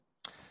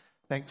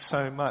Thanks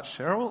so much,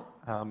 Cheryl.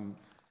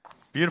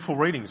 Beautiful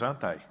readings, aren't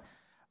they?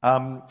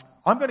 I'm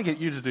going to get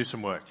you to do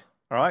some work,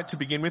 all right, to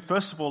begin with.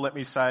 First of all, let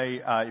me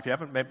say, if you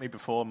haven't met me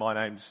before, my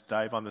name's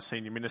Dave. I'm the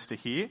senior minister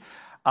here.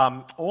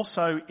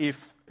 Also,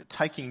 if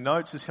taking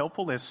notes is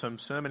helpful, there's some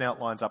sermon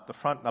outlines up the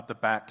front and up the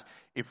back.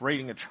 If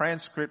reading a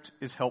transcript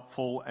is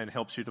helpful and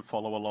helps you to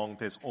follow along,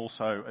 there's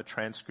also a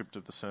transcript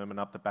of the sermon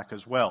up the back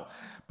as well.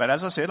 But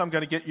as I said, I'm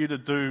going to get you to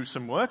do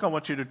some work. I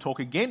want you to talk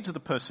again to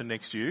the person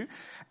next to you,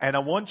 and I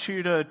want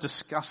you to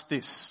discuss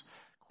this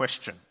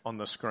question on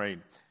the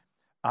screen.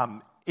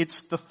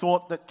 It's the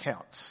thought that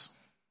counts.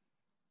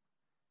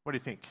 What do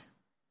you think?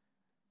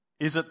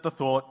 Is it the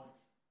thought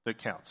that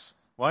counts?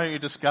 Why don't you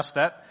discuss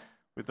that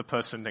with the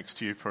person next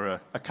to you for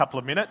a couple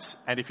of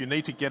minutes, and if you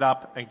need to get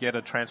up and get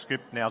a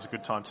transcript, now's a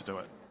good time to do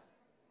it.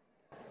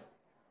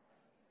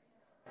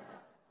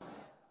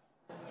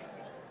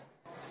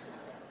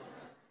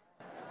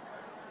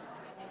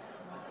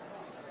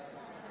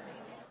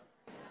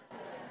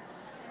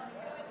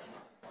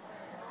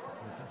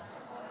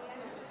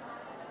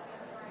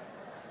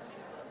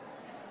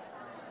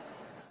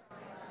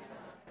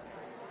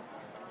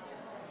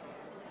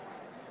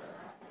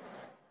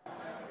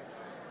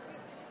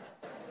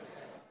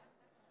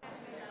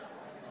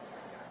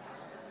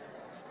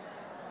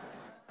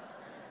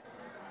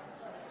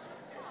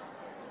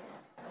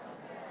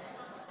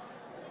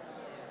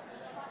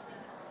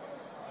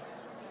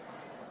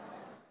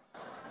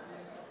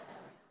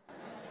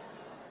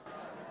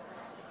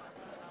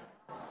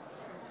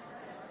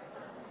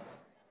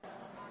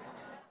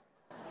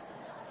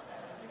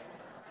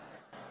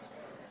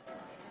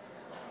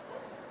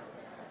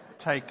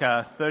 Take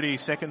 30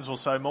 seconds or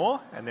so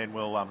more, and then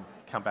we'll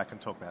come back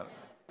and talk about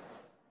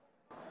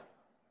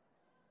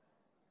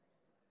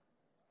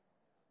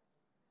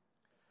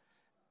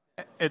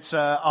it.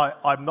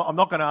 I'm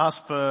not going to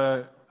ask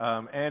for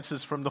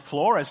answers from the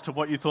floor as to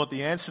what you thought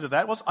the answer to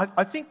that was.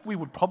 I think we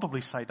would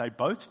probably say they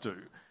both do.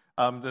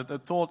 The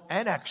thought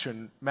and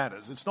action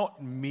matters. It's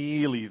not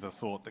merely the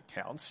thought that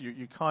counts.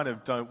 You kind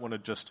of don't want to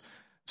just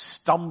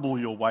stumble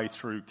your way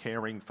through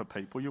caring for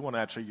people. You want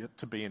actually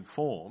to be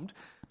informed.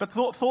 But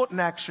thought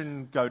and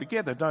action go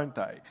together, don't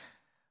they?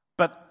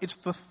 But it's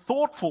the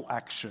thoughtful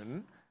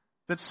action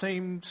that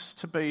seems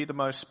to be the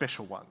most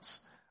special ones,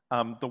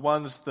 the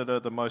ones that are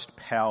the most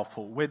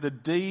powerful, where the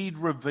deed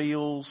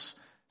reveals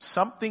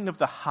something of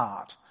the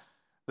heart,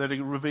 that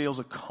it reveals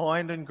a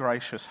kind and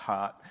gracious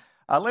heart.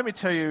 Let me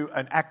tell you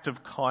an act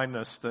of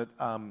kindness that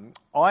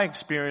I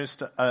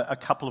experienced a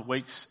couple of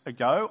weeks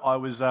ago. I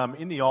was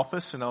in the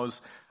office and I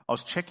was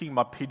checking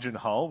my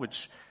pigeonhole,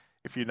 which,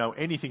 if you know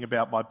anything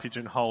about my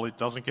pigeonhole, it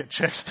doesn't get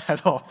checked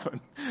that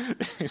often.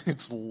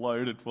 It's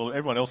loaded. Well,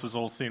 everyone else is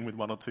all thin with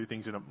one or two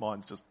things in it.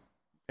 Mine's just...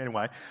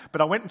 Anyway, but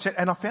I went and checked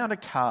and I found a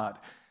card.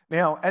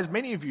 Now, as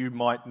many of you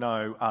might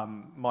know,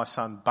 my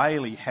son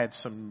Bailey had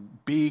some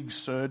big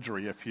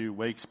surgery a few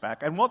weeks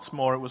back. And what's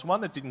more, it was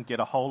one that didn't get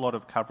a whole lot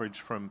of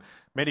coverage from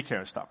Medicare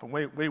and stuff. And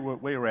we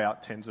were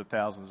out tens of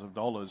thousands of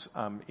dollars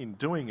in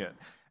doing it.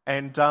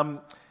 And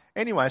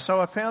anyway, so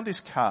I found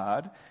this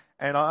card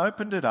and I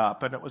opened it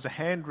up, and it was a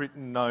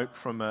handwritten note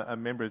from a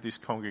member of this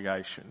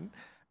congregation,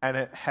 and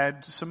it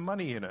had some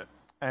money in it.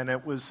 And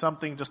it was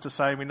something just to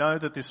say, we know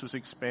that this was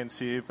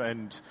expensive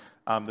and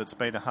that's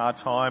been a hard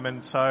time,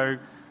 and so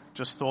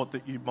just thought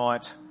that you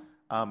might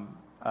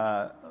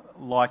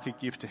like a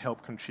gift to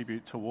help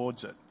contribute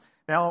towards it.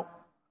 Now,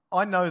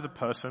 I know the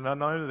person, I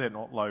know they're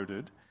not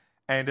loaded,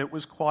 and it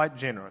was quite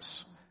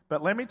generous.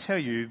 But let me tell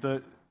you,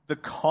 the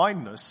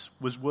kindness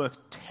was worth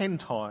 10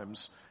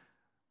 times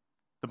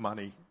the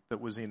money that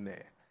was in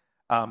there.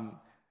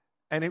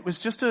 And it was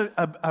just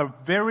a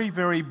very,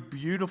 very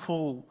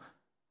beautiful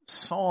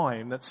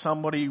sign that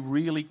somebody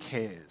really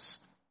cares,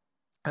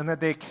 and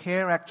that their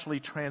care actually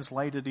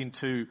translated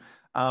into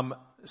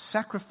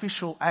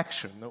sacrificial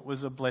action that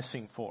was a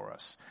blessing for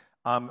us,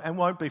 and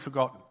won't be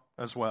forgotten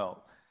as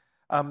well.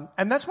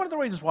 And that's one of the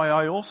reasons why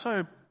I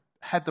also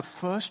had the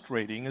first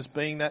reading as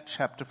being that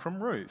chapter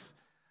from Ruth.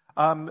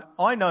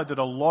 I know that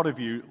a lot of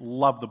you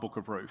love the book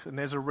of Ruth, and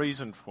there's a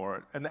reason for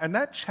it. And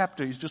that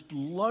chapter is just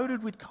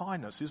loaded with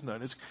kindness, isn't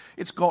it?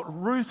 It's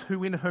got Ruth,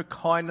 who in her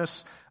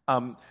kindness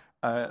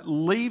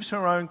leaves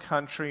her own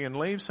country and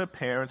leaves her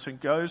parents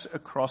and goes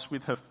across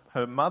with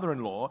her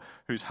mother-in-law,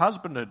 whose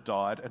husband had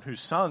died, and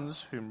whose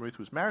sons, whom Ruth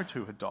was married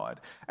to, had died.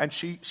 And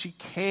she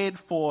cared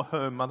for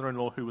her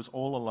mother-in-law, who was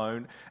all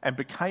alone, and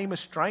became a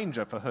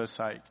stranger for her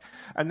sake.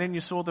 And then you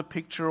saw the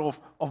picture of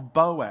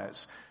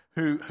Boaz,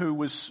 who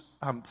was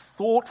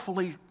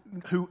thoughtfully,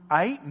 who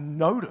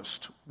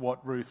noticed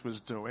what Ruth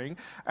was doing,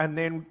 and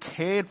then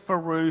cared for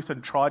Ruth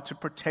and tried to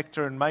protect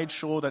her and made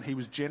sure that he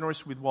was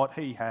generous with what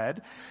he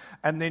had.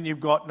 And then you've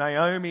got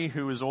Naomi,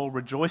 who is all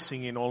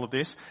rejoicing in all of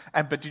this.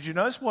 But did you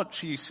notice what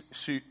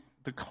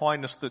the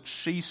kindness that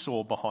she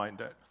saw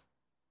behind it?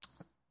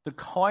 The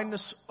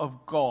kindness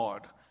of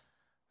God,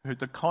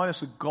 the kindness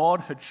that God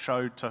had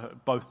showed to her,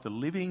 both the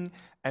living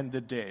and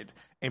the dead.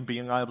 in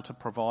being able to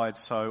provide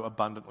so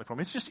abundantly for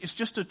him. It's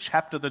just a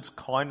chapter that's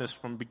kindness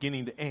from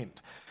beginning to end.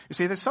 You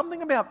see, there's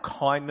something about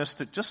kindness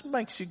that just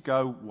makes you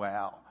go,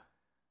 wow.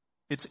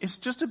 It's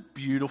just a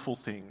beautiful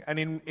thing.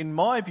 And in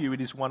my view,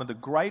 it is one of the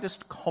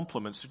greatest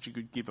compliments that you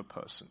could give a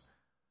person,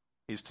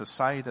 is to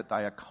say that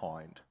they are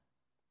kind.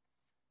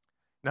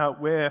 Now,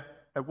 we're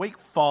at week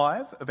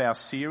 5 of our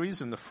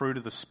series in the fruit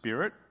of the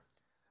Spirit.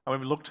 And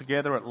we've looked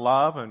together at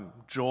love and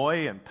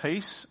joy and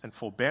peace and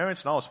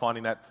forbearance. And I was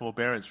finding that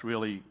forbearance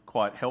really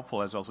quite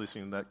helpful as I was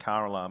listening to that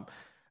car alarm.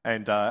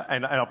 And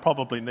I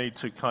probably need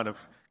to kind of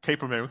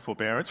keep remembering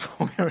forbearance.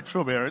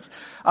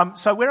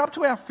 So we're up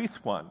to our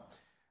 5th one.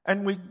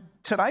 And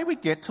today we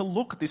get to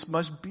look at this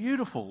most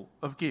beautiful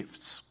of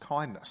gifts,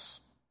 kindness.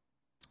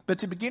 But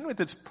to begin with,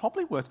 it's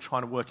probably worth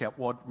trying to work out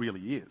what it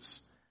really is.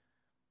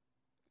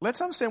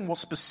 Let's understand what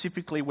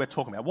specifically we're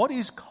talking about. What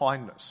is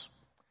kindness?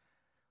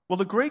 Well,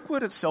 the Greek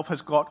word itself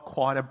has got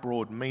quite a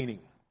broad meaning.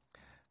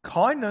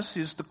 Kindness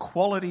is the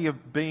quality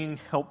of being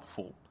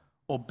helpful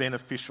or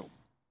beneficial.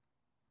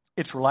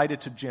 It's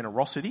related to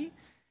generosity,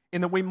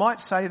 in that we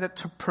might say that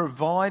to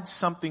provide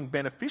something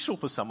beneficial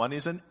for someone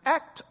is an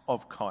act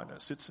of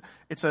kindness.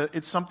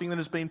 It's something that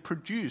has been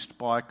produced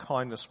by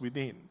kindness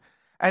within.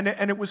 And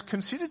it was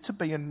considered to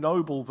be a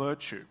noble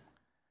virtue.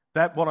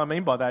 What I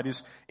mean by that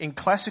is, in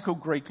classical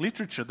Greek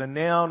literature, the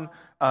noun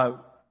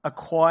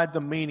acquired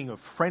the meaning of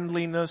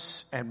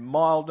friendliness and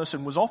mildness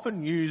and was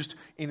often used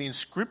in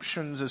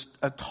inscriptions as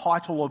a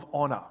title of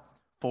honour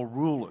for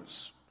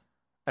rulers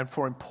and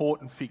for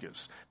important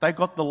figures. They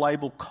got the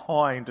label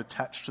kind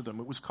attached to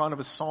them. It was kind of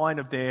a sign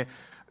of their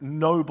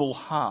noble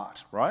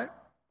heart, right?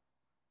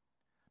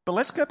 But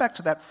let's go back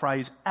to that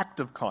phrase, act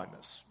of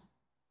kindness,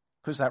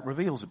 because that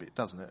reveals a bit,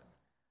 doesn't it?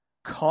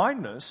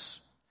 Kindness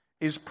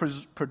is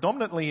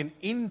predominantly an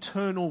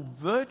internal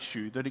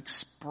virtue that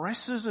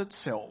expresses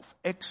itself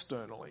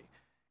externally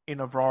in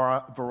a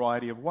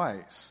variety of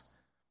ways.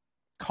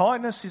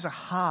 Kindness is a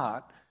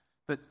heart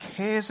that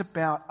cares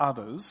about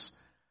others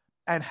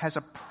and has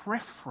a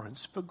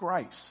preference for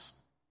grace.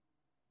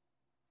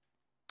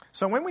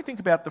 So when we think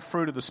about the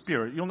fruit of the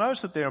Spirit, you'll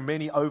notice that there are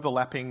many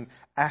overlapping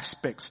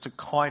aspects to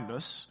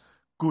kindness,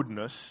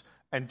 goodness,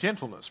 and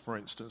gentleness, for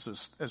instance,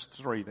 as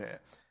 3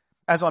 there.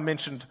 As I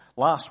mentioned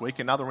last week,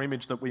 another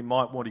image that we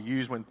might want to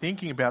use when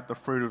thinking about the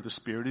fruit of the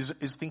Spirit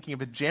is thinking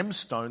of a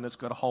gemstone that's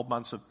got a whole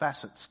bunch of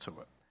facets to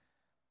it.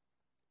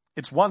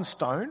 It's one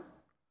stone,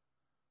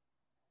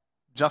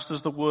 just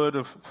as the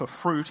word for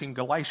fruit in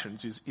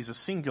Galatians is a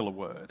singular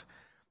word.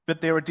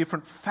 But there are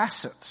different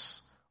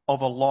facets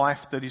of a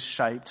life that is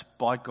shaped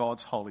by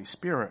God's Holy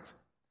Spirit.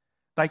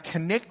 They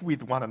connect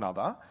with one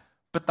another,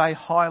 but they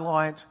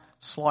highlight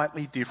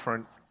slightly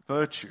different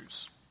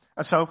virtues.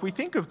 And so if we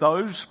think of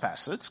those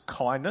facets,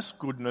 kindness,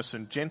 goodness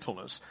and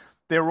gentleness,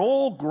 they're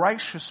all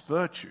gracious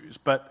virtues,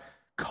 but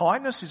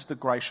kindness is the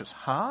gracious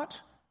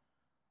heart,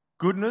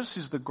 goodness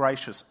is the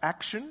gracious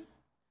action,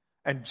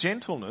 and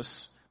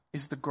gentleness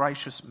is the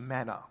gracious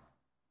manner.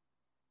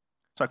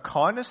 So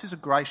kindness is a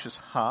gracious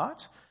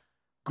heart,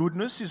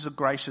 goodness is a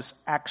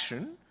gracious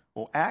action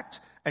or act,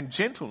 and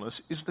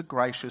gentleness is the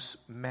gracious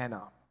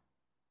manner.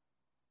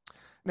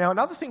 Now,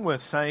 another thing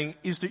worth saying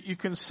is that you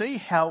can see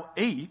how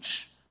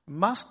each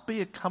must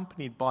be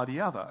accompanied by the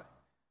other.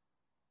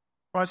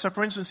 Right? So,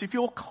 for instance, if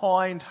your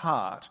kind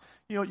heart,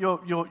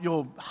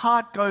 your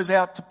heart goes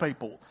out to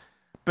people,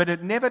 but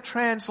it never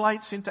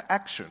translates into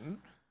action,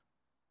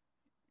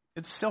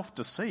 it's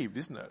self-deceived,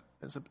 isn't it?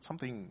 There's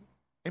something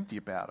empty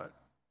about it.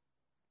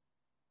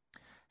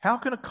 How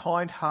can a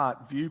kind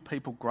heart view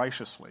people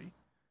graciously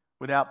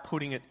without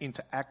putting it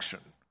into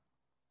action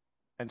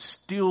and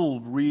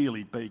still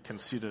really be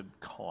considered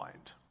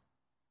kind?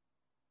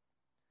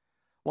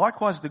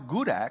 Likewise, the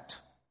good act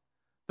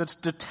that's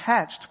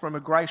detached from a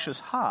gracious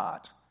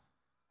heart,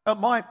 it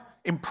might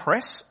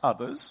impress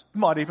others,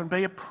 might even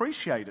be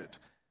appreciated,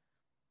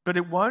 but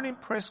it won't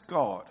impress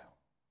God,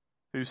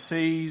 who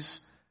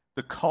sees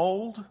the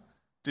cold,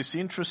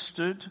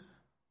 disinterested,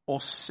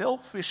 or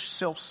selfish,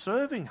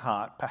 self-serving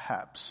heart,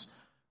 perhaps,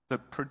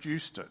 that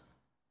produced it.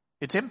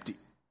 It's empty.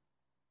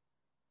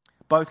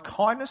 Both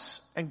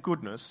kindness and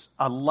goodness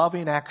are love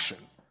in action,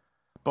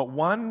 but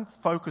one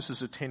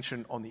focuses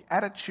attention on the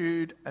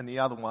attitude and the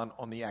other one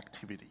on the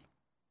activity.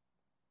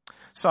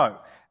 So,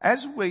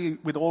 as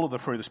with all of the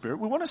fruit of the Spirit,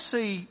 we want to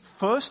see,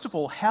 first of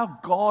all, how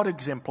God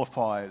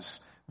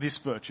exemplifies this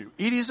virtue.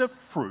 It is a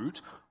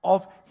fruit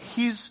of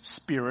His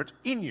Spirit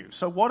in you.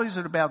 So what is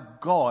it about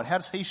God? How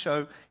does He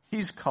show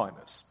His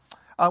kindness?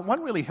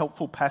 One really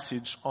helpful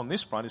passage on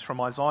this front is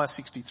from Isaiah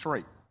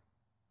 63.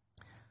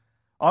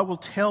 I will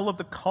tell of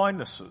the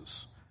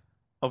kindnesses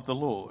of the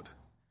Lord,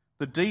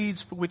 the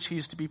deeds for which He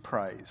is to be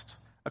praised,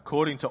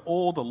 according to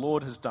all the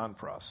Lord has done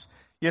for us.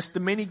 Yes, the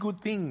many good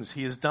things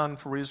He has done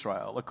for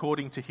Israel,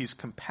 according to His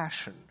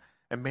compassion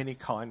and many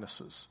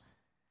kindnesses.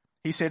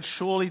 He said,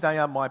 surely they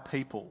are my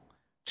people,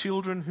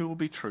 children who will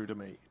be true to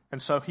me.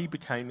 And so He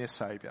became their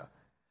saviour.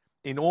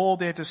 In all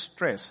their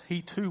distress,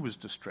 He too was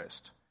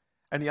distressed,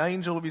 and the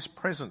angel of His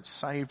presence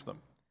saved them.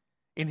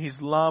 In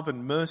His love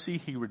and mercy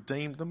He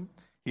redeemed them.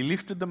 He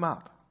lifted them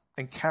up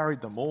and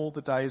carried them all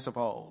the days of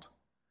old.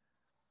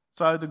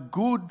 So the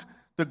good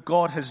that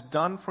God has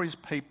done for his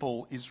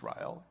people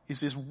Israel is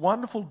this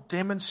wonderful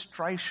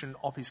demonstration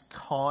of his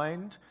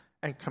kind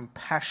and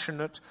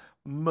compassionate,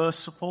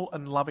 merciful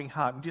and loving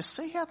heart. And do you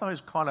see how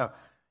those kind of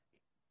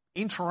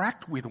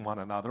interact with one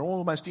another,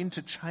 almost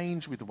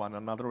interchange with one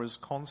another as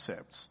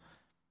concepts?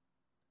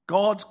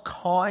 God's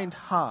kind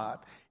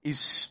heart is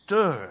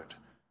stirred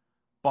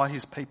by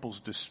his people's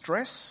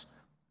distress,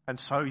 and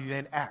so he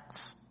then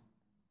acts.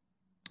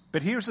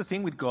 But here's the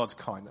thing with God's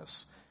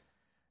kindness.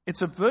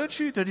 It's a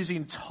virtue that is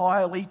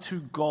entirely to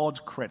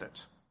God's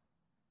credit,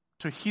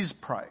 to his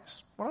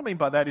praise. What I mean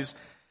by that is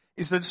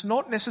that it's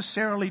not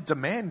necessarily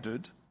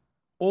demanded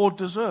or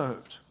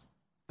deserved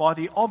by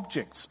the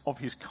objects of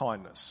his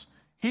kindness.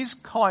 His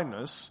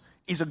kindness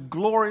is a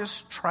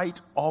glorious trait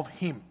of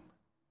him,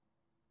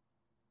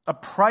 a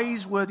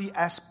praiseworthy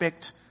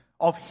aspect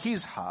of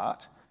his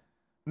heart,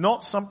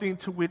 not something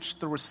to which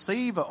the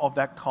receiver of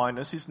that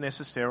kindness is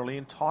necessarily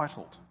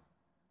entitled.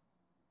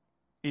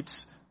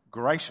 It's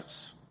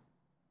gracious.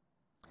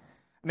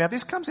 Now,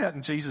 this comes out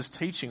in Jesus'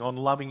 teaching on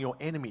loving your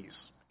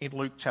enemies in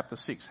Luke chapter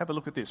 6. Have a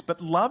look at this.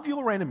 But love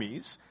your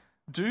enemies,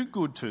 do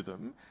good to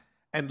them,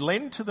 and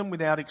lend to them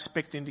without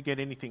expecting to get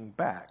anything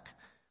back.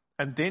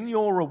 And then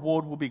your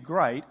reward will be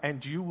great,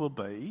 and you will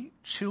be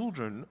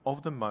children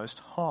of the Most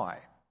High,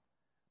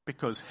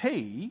 because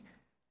he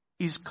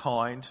is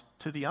kind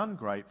to the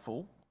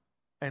ungrateful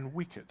and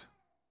wicked.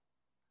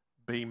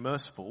 Be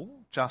merciful,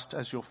 just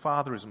as your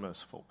Father is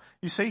merciful.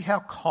 You see how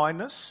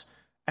kindness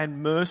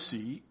and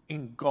mercy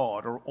in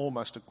God are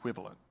almost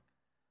equivalent.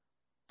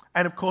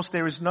 And of course,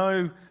 there is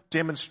no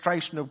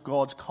demonstration of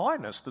God's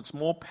kindness that's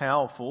more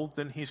powerful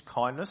than his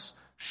kindness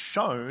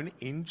shown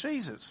in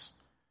Jesus.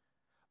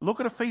 Look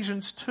at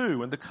Ephesians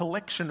 2 and the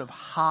collection of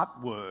heart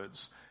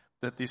words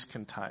that this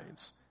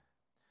contains.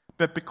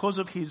 But because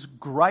of his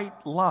great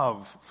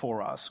love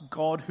for us,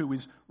 God, who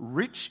is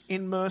rich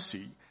in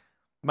mercy,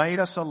 made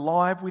us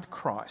alive with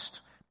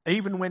Christ,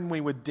 even when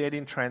we were dead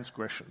in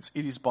transgressions.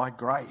 It is by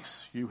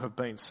grace you have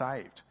been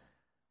saved.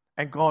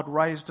 And God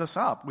raised us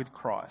up with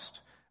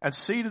Christ and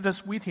seated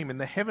us with him in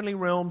the heavenly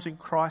realms in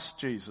Christ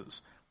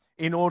Jesus,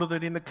 in order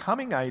that in the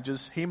coming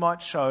ages he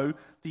might show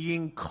the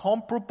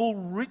incomparable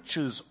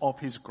riches of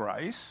his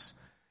grace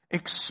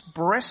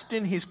expressed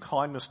in his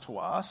kindness to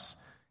us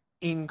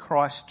in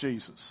Christ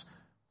Jesus.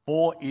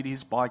 For it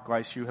is by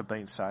grace you have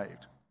been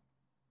saved.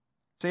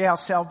 See, our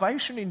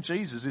salvation in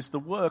Jesus is the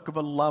work of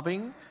a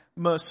loving,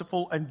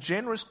 merciful and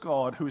generous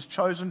God who has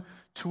chosen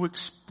to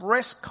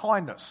express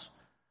kindness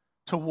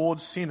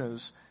towards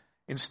sinners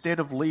instead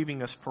of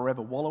leaving us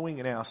forever wallowing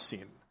in our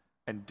sin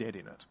and dead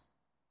in it.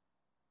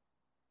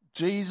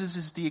 Jesus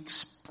is the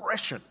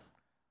expression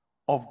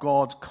of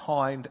God's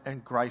kind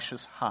and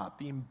gracious heart,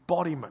 the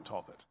embodiment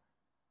of it.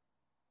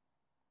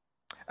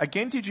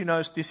 Again, did you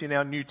notice this in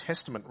our New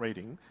Testament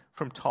reading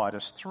from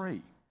Titus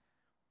 3?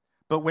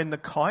 But when the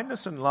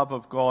kindness and love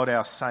of God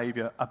our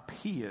Saviour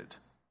appeared,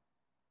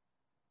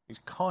 his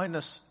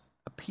kindness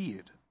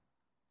appeared,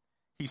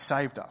 he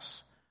saved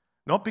us,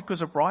 not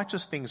because of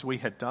righteous things we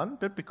had done,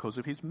 but because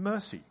of his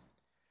mercy.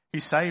 He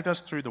saved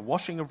us through the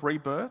washing of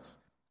rebirth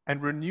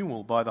and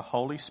renewal by the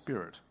Holy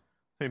Spirit,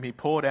 whom he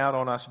poured out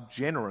on us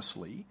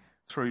generously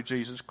through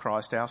Jesus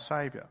Christ our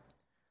Saviour,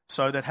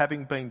 so that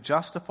having been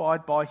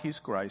justified by his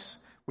grace,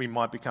 we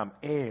might become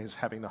heirs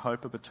having the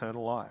hope of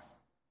eternal life.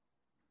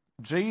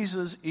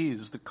 Jesus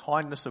is the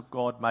kindness of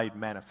God made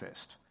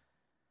manifest,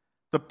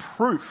 the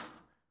proof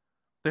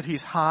that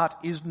his heart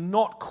is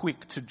not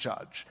quick to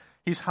judge.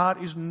 His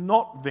heart is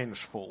not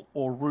vengeful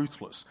or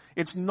ruthless.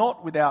 It's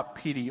not without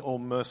pity or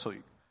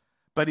mercy,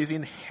 but is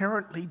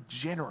inherently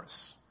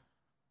generous,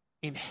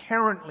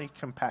 inherently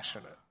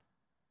compassionate.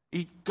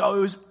 It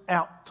goes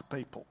out to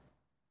people.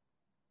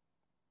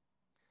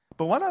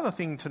 But one other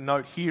thing to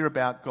note here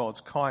about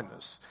God's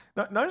kindness,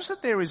 notice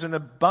that there is an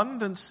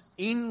abundance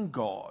in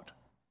God,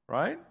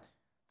 right,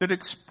 that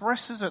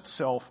expresses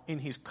itself in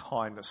his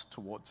kindness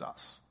towards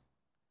us.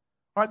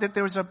 Right, that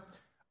there is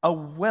a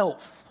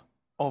wealth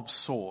of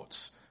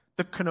sorts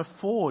that can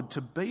afford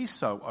to be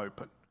so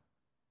open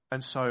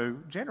and so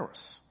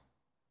generous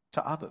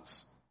to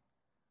others.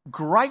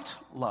 Great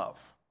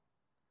love,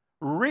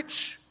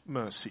 rich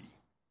mercy,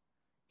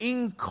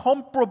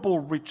 incomparable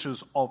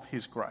riches of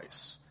his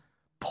grace,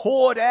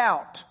 poured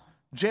out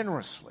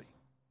generously.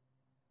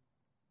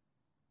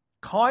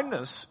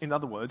 Kindness, in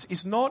other words,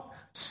 is not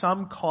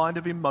some kind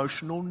of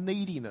emotional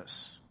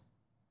neediness.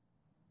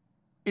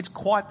 It's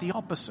quite the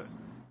opposite.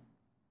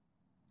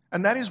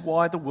 And that is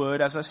why the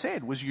word, as I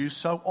said, was used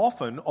so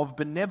often of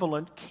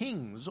benevolent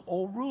kings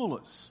or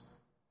rulers.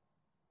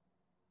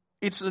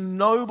 It's a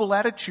noble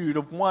attitude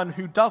of one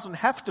who doesn't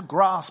have to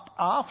grasp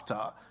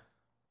after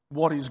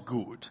what is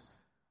good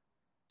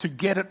to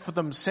get it for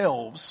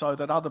themselves so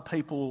that other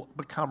people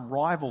become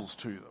rivals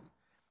to them.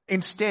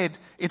 Instead,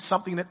 it's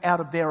something that out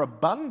of their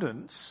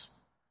abundance,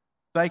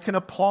 they can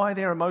apply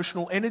their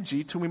emotional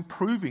energy to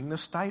improving the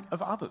state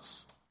of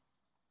others.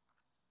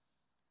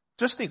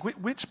 Just think,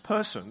 which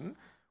person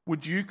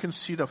would you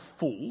consider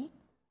full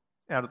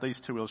out of these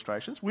two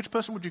illustrations? Which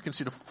person would you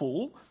consider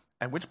full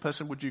and which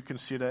person would you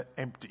consider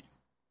empty?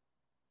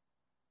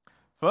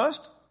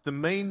 First, the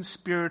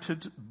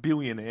mean-spirited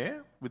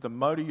billionaire with a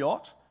motor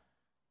yacht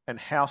and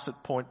house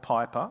at Point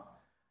Piper,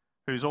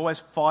 who's always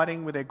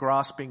fighting with their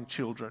grasping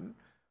children,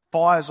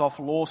 fires off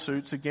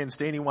lawsuits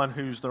against anyone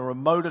who's the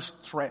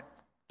remotest threat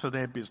to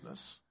their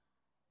business.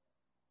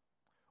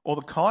 Or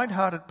the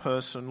kind-hearted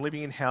person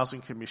living in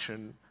housing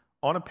commission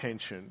on a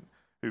pension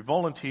who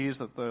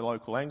volunteers at the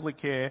local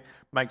Anglicare,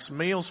 makes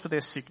meals for their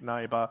sick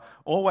neighbour,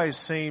 always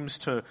seems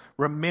to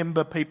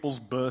remember people's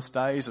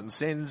birthdays and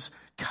sends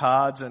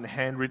cards and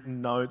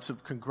handwritten notes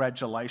of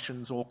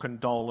congratulations or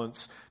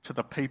condolence to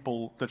the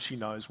people that she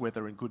knows,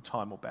 whether in good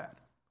time or bad.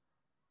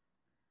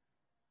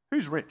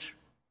 Who's rich?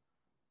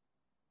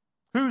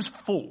 Who's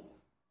full?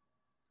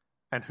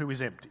 And who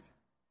is empty?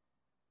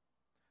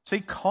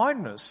 See,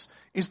 kindness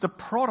is the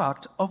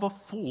product of a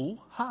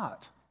full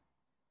heart.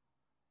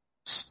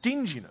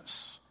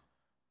 Stinginess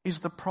is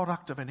the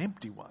product of an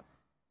empty one.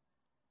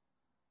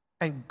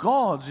 And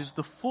God's is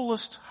the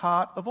fullest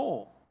heart of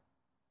all.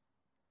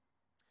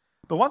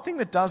 But one thing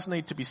that does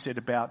need to be said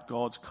about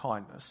God's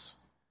kindness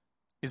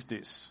is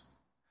this.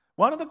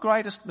 One of the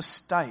greatest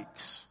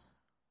mistakes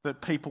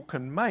that people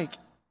can make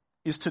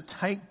is to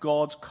take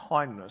God's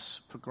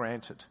kindness for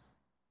granted,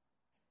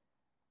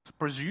 to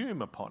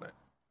presume upon it,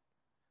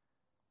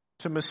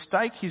 to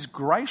mistake his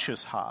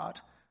gracious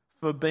heart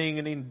for being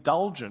an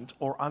indulgent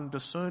or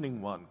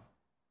undiscerning one.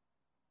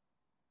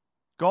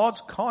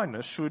 God's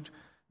kindness should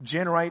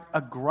generate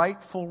a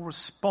grateful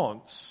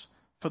response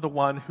for the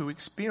one who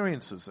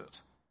experiences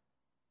it.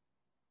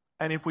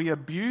 And if we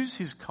abuse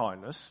his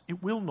kindness,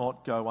 it will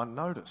not go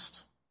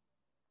unnoticed.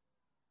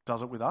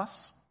 Does it with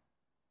us?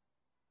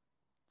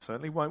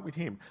 Certainly won't with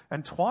him.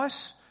 And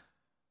twice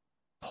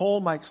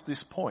Paul makes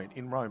this point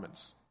in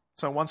Romans.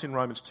 So once in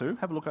Romans 2,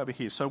 have a look over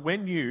here. So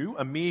when you,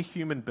 a mere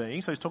human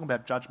being, so he's talking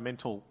about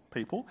judgmental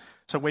people.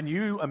 So when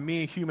you, a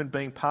mere human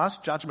being, pass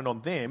judgment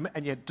on them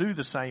and yet do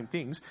the same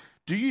things,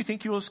 do you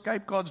think you'll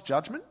escape God's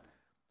judgment?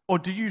 Or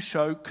do you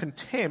show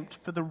contempt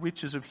for the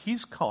riches of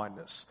his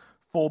kindness,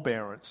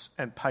 forbearance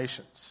and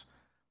patience,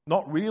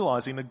 not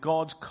realising that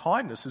God's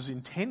kindness is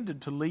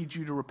intended to lead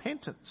you to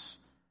repentance?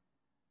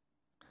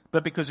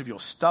 But because of your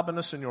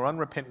stubbornness and your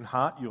unrepentant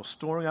heart, you're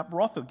storing up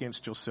wrath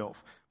against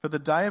yourself for the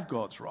day of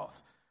God's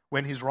wrath,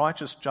 when his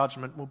righteous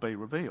judgment will be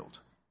revealed.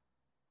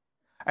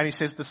 And he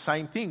says the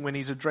same thing when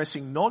he's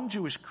addressing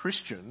non-Jewish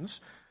Christians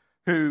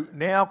who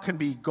now can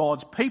be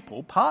God's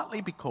people,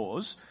 partly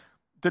because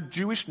the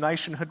Jewish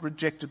nation had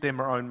rejected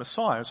their own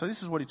Messiah. So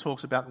this is what he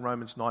talks about in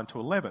Romans 9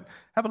 to 11.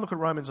 Have a look at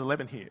Romans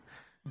 11 here.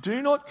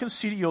 Do not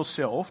consider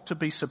yourself to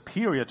be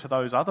superior to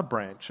those other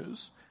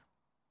branches.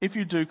 If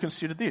you do,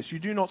 consider this. You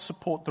do not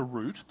support the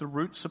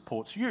root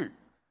supports you.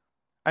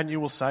 And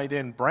you will say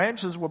then,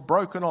 branches were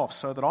broken off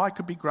so that I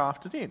could be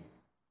grafted in.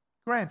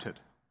 Granted.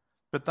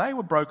 But they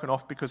were broken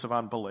off because of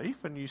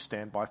unbelief, and you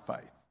stand by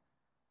faith.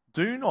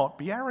 Do not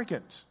be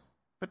arrogant,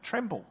 but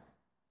tremble.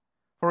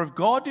 For if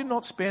God did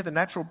not spare the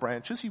natural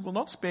branches, he will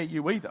not spare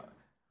you either.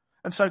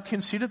 And so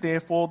consider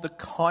therefore the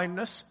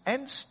kindness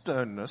and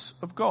sternness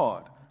of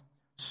God.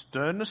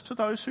 Sternness to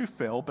those who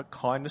fell, but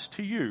kindness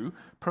to you,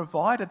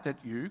 provided that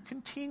you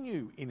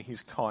continue in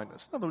his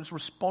kindness. In other words,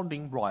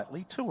 responding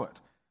rightly to it.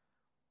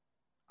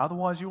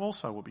 Otherwise, you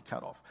also will be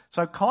cut off.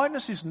 So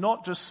kindness is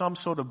not just some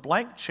sort of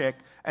blank check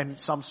and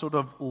some sort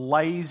of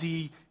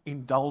lazy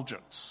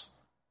indulgence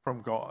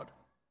from God.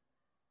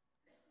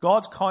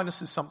 God's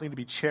kindness is something to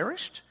be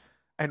cherished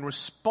and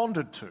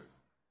responded to,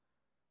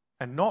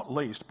 and not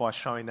least by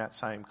showing that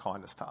same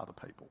kindness to other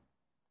people.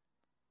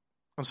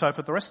 And so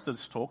for the rest of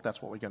this talk, that's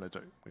what we're going to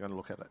do. We're going to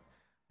look at it.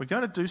 We're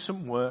going to do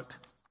some work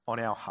on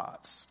our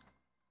hearts.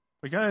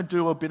 We're going to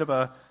do a bit of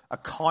a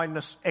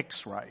kindness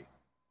x-ray.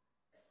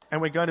 And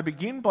we're going to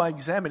begin by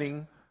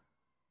examining,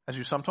 as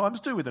you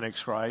sometimes do with an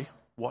x-ray,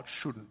 what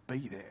shouldn't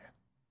be there,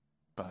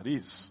 but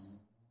is.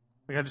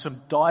 We're going to do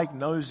some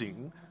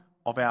diagnosing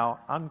of our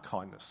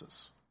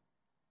unkindnesses.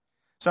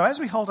 So as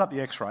we hold up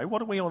the x-ray,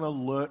 what are we on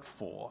alert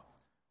for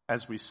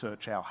as we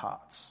search our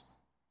hearts?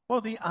 What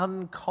are the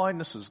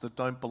unkindnesses that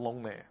don't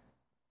belong there?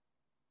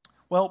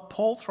 Well,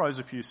 Paul throws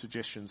a few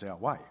suggestions our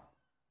way.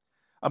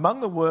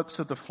 Among the works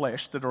of the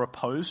flesh that are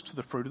opposed to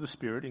the fruit of the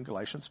Spirit in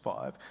Galatians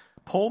 5,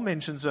 Paul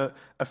mentions a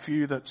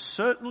few that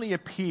certainly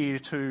appear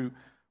to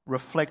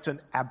reflect an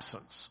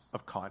absence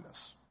of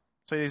kindness.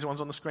 See these ones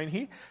on the screen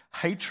here?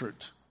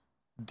 Hatred,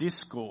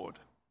 discord,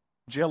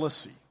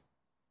 jealousy,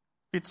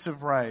 fits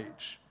of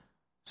rage,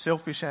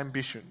 selfish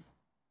ambition,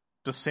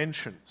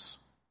 dissensions,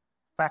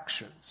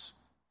 factions,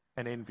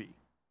 and envy.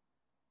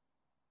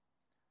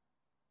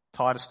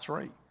 Titus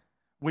 3,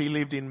 we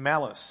lived in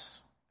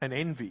malice and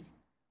envy,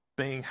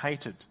 being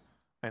hated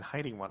and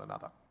hating one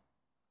another.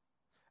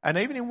 And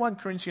even in 1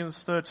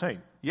 Corinthians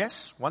 13,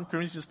 yes, 1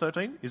 Corinthians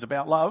 13 is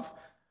about love,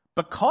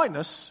 but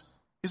kindness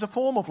is a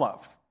form of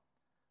love.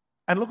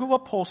 And look at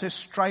what Paul says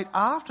straight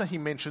after he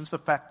mentions the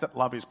fact that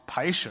love is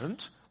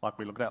patient, like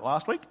we looked at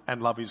last week,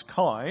 and love is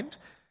kind.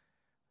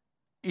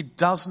 It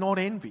does not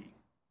envy.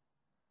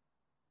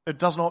 It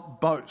does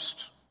not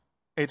boast.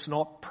 It's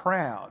not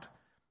proud.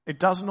 It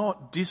does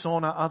not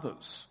dishonour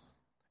others.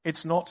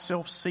 It's not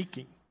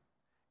self-seeking.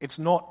 It's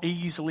not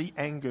easily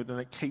angered, and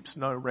it keeps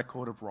no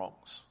record of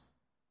wrongs.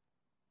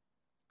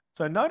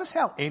 So notice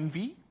how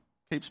envy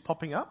keeps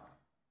popping up.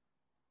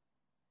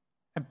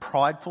 And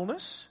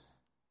pridefulness,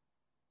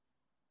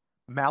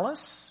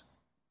 malice,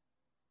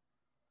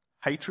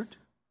 hatred,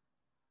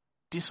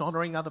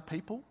 dishonouring other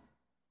people.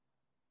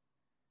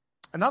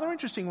 Another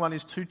interesting one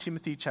is 2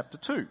 Timothy chapter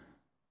 2.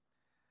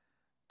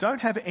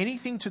 Don't have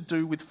anything to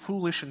do with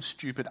foolish and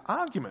stupid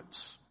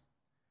arguments,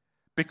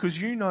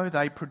 because you know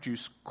they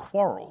produce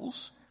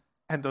quarrels,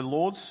 and the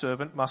Lord's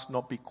servant must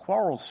not be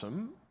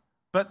quarrelsome,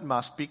 but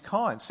must be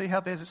kind. See how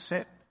there's a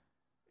set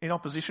in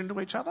opposition to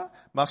each other?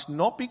 Must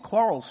not be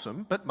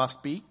quarrelsome, but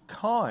must be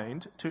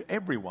kind to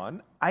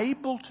everyone,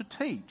 able to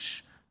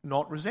teach,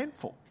 not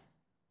resentful.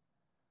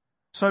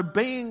 So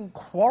being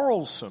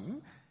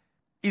quarrelsome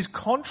is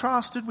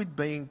contrasted with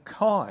being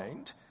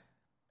kind,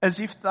 as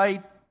if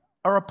they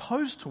are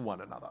opposed to one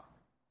another.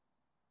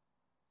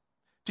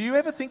 Do you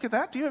ever think of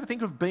that? Do you ever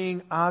think of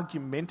being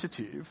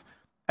argumentative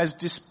as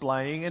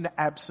displaying an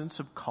absence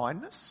of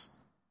kindness?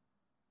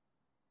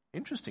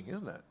 Interesting,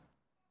 isn't it?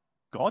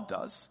 God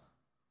does.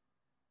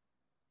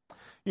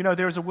 You know,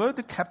 there is a word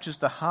that captures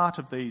the heart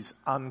of these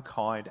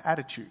unkind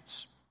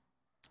attitudes.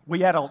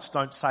 We adults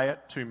don't say it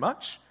too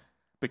much,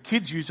 but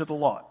kids use it a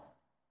lot.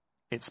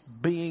 It's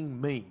being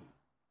mean.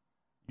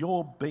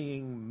 You're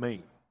being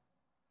mean.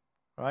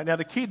 Right? Now,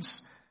 the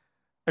kids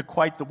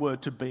equate the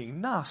word to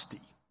being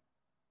nasty.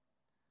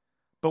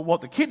 But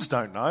what the kids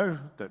don't know,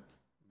 that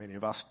many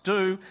of us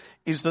do,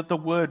 is that the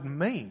word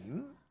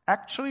mean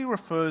actually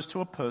refers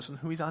to a person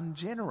who is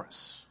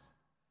ungenerous,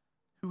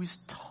 who is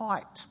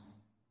tight,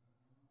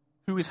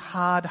 who is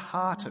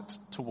hard-hearted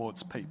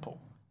towards people.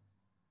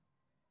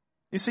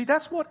 You see,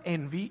 that's what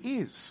envy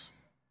is.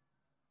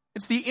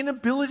 It's the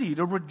inability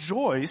to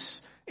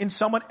rejoice in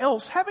someone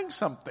else having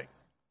something.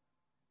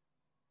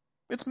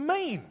 It's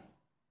mean.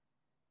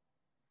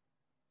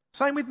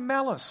 Same with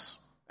malice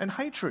and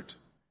hatred.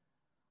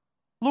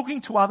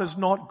 Looking to others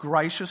not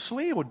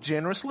graciously or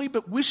generously,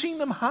 but wishing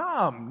them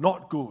harm,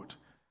 not good.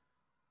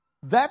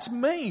 That's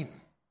mean.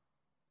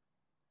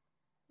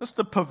 That's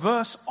the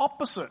perverse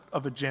opposite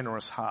of a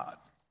generous heart.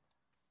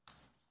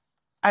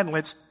 And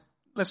let's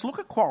look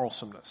at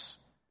quarrelsomeness.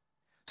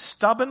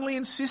 Stubbornly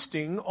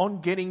insisting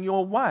on getting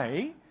your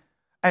way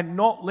and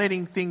not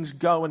letting things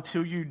go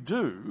until you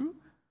do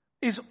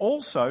is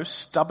also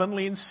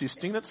stubbornly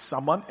insisting that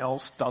someone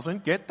else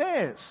doesn't get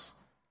theirs.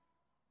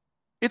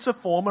 It's a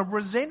form of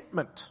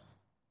resentment.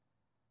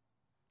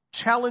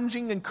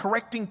 Challenging and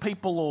correcting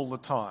people all the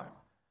time.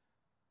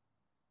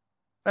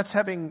 That's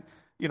having,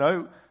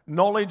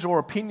 knowledge or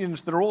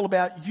opinions that are all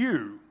about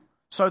you,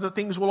 so that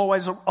things will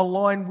always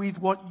align with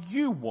what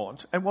you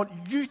want and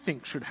what you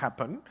think should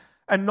happen,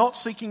 and not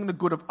seeking the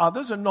good of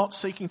others and not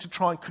seeking to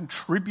try and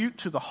contribute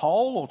to the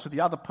whole or to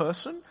the other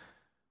person.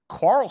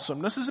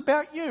 Quarrelsomeness is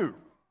about you.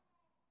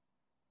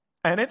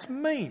 And it's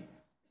mean.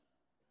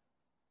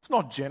 It's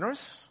not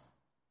generous.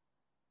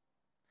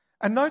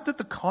 And note that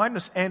the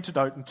kindness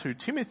antidote in 2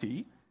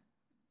 Timothy,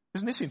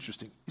 isn't this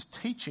interesting, is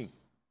teaching.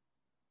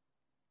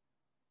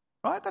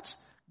 Right? That's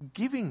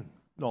giving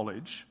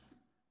knowledge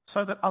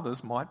so that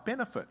others might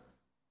benefit.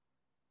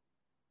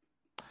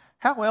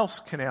 How else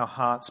can our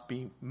hearts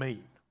be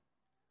mean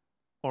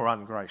or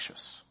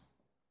ungracious?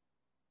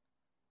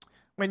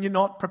 When you're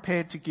not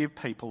prepared to give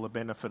people the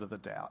benefit of the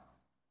doubt.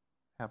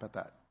 How about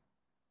that?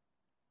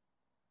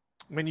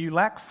 When you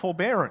lack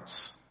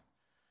forbearance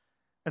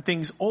and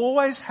things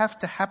always have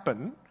to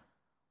happen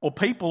or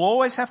people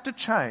always have to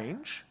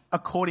change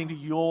according to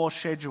your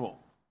schedule.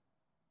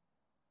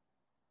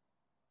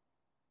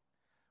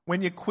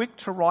 When you're quick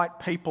to write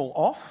people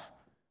off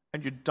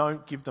and you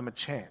don't give them a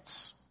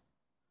chance,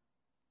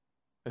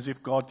 as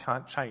if God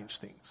can't change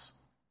things.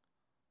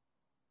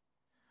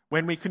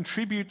 When we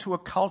contribute to a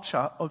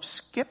culture of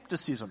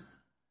scepticism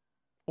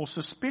or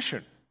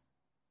suspicion,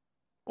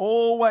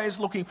 always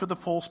looking for the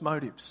false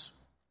motives,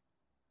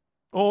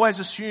 always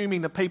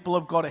assuming that people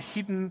have got a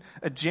hidden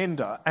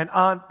agenda and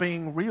aren't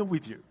being real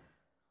with you.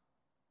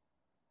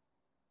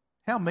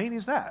 How mean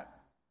is that?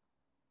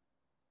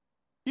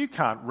 You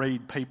can't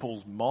read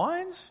people's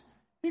minds.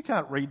 You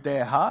can't read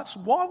their hearts.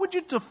 Why would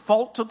you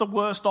default to the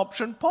worst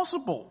option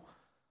possible?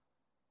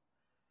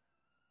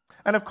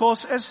 And of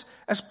course,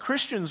 as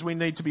Christians, we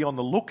need to be on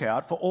the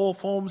lookout for all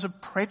forms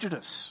of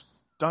prejudice,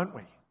 don't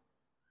we?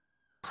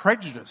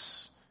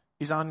 Prejudice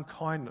is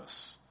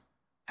unkindness.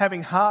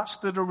 Having hearts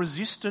that are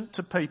resistant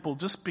to people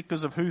just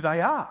because of who they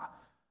are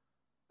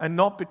and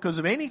not because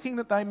of anything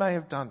that they may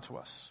have done to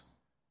us.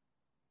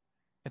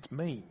 It's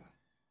mean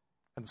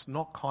and it's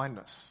not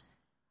kindness.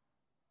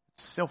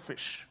 It's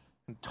selfish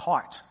and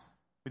tight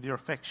with your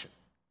affection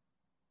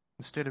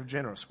instead of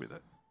generous with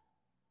it.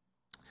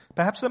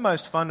 Perhaps the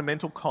most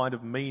fundamental kind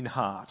of mean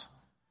heart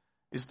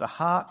is the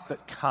heart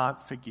that can't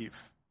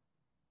forgive.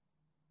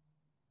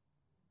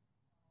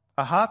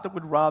 A heart that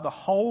would rather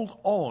hold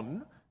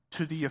on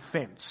to the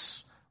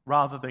offence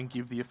rather than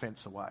give the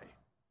offence away.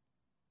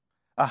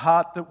 A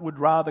heart that would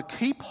rather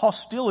keep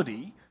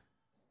hostility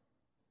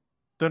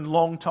than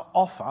long to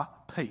offer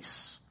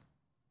peace.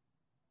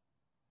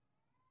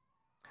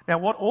 Now,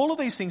 what all of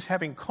these things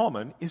have in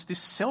common is this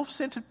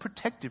self-centered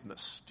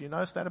protectiveness. Do you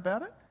notice that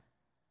about it?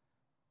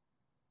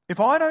 If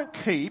I don't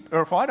keep,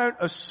 or if I don't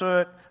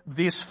assert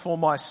this for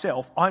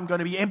myself, I'm going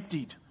to be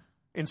emptied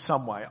in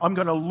some way. I'm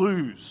going to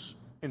lose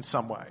in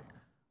some way.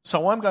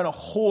 So I'm going to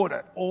hoard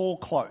it all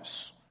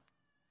close.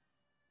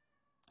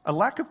 A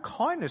lack of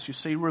kindness, you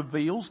see,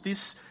 reveals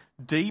this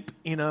deep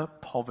inner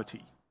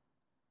poverty.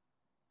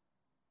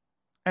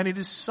 And it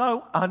is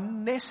so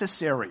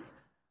unnecessary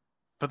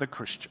for the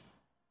Christian.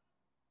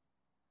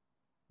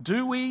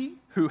 Do we,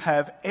 who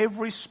have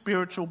every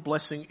spiritual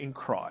blessing in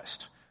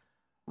Christ,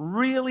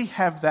 really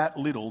have that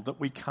little that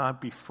we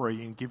can't be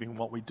free in giving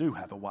what we do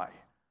have away?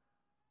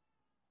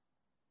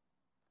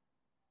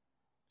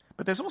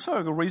 But there's also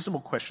a reasonable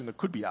question that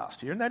could be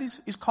asked here, and that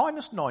is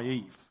kindness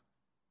naive?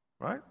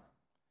 Right?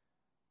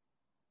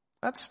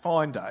 That's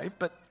fine, Dave,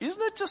 but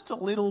isn't it just a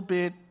little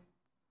bit,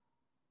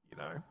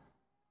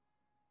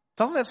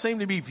 doesn't that seem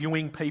to be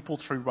viewing people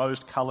through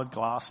rose-coloured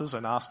glasses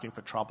and asking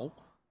for trouble,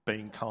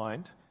 being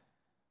kind?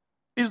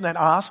 Isn't that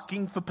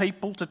asking for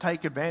people to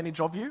take advantage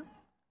of you?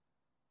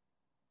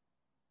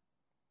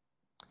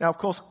 Now, of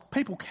course,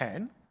 people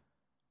can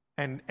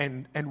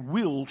and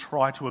will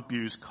try to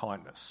abuse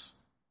kindness.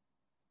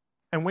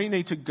 And we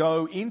need to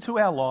go into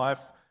our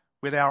life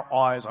with our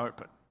eyes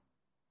open.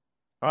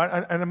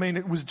 Right? And I mean,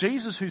 it was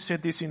Jesus who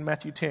said this in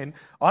Matthew 10,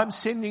 I'm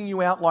sending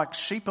you out like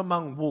sheep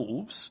among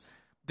wolves,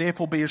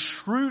 therefore be as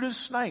shrewd as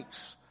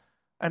snakes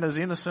and as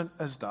innocent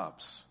as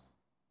doves.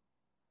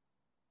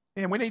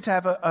 And we need to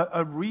have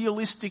a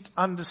realistic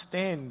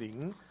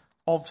understanding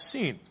of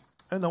sin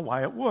and the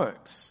way it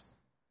works.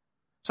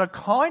 So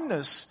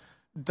kindness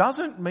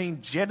doesn't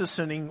mean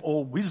jettisoning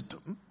all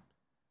wisdom.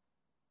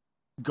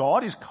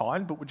 God is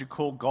kind, but would you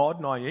call God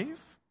naive?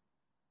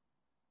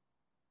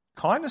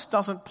 Kindness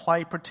doesn't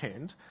play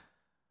pretend,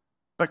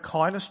 but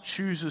kindness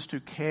chooses to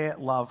care,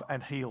 love,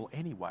 and heal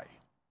anyway.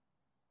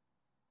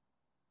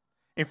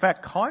 In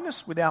fact,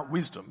 kindness without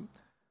wisdom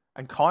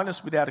and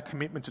kindness without a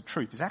commitment to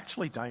truth is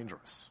actually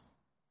dangerous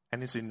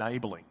and it's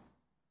enabling.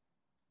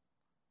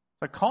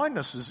 So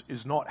kindness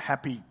is not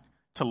happy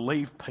to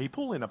leave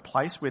people in a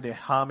place where they're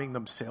harming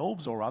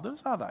themselves or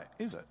others, are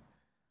they? Is it?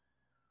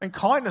 And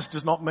kindness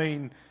does not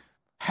mean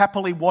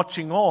happily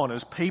watching on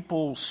as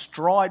people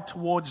stride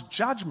towards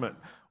judgment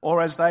or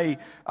as they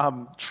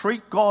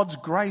treat God's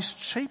grace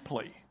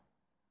cheaply.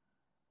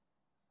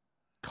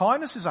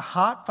 Kindness is a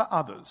heart for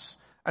others,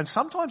 and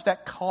sometimes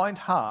that kind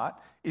heart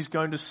is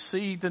going to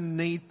see the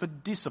need for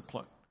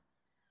discipline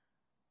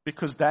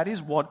because that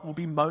is what will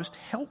be most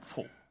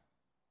helpful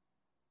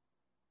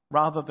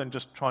rather than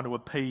just trying to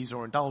appease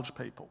or indulge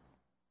people.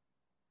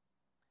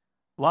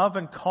 Love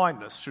and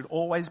kindness should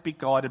always be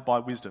guided by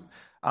wisdom.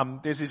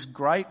 There's this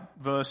great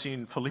verse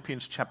in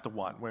Philippians chapter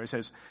 1 where it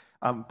says,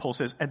 Paul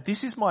says, and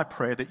this is my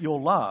prayer that your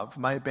love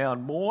may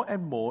abound more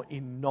and more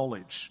in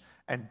knowledge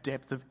and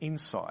depth of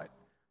insight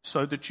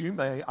so that you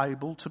may be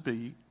able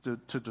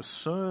to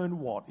discern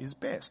what is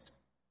best.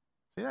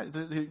 See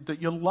that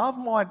your love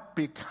might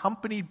be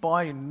accompanied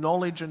by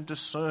knowledge and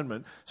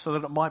discernment so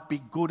that it might be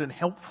good and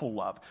helpful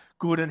love,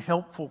 good and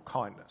helpful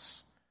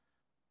kindness.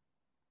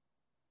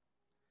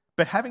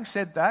 But having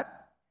said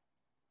that,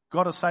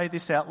 got to say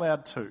this out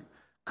loud too.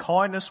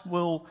 Kindness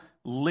will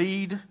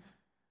lead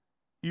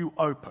you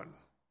open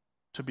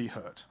to be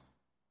hurt.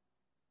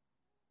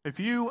 If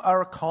you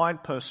are a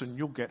kind person,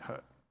 you'll get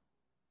hurt.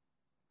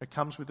 It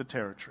comes with the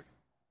territory.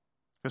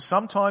 Because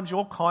sometimes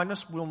your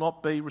kindness will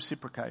not be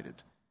reciprocated.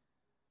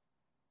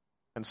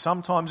 And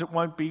sometimes it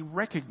won't be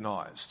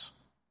recognised,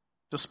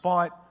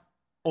 despite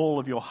all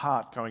of your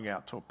heart going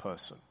out to a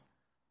person.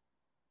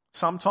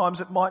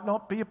 Sometimes it might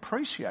not be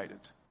appreciated.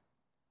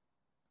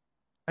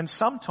 And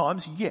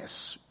sometimes,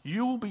 yes,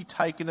 you will be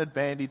taken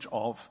advantage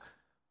of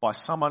by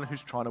someone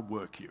who's trying to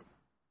work you.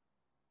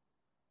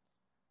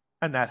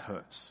 And that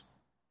hurts.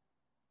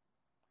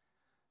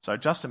 So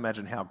just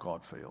imagine how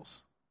God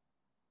feels.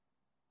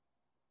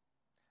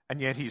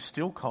 And yet he's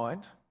still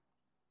kind,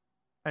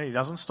 and he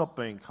doesn't stop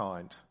being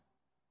kind,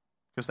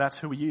 because that's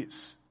who he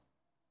is.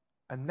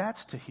 And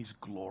that's to his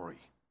glory.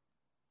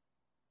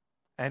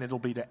 And it'll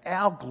be to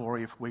our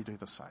glory if we do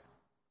the same.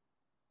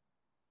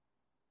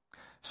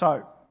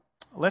 So,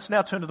 let's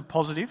now turn to the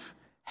positive.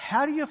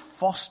 How do you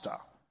foster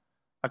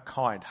a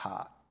kind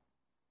heart?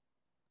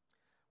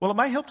 Well, it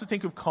may help to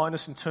think of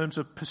kindness in terms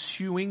of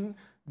pursuing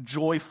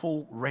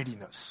joyful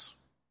readiness.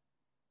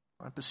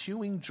 Right?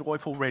 Pursuing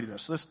joyful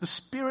readiness. The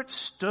Spirit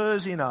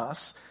stirs in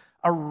us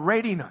a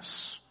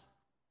readiness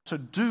to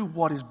do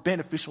what is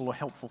beneficial or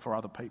helpful for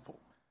other people.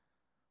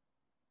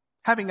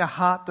 Having a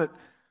heart that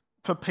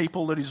for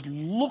people that is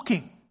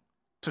looking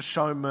to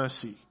show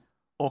mercy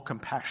or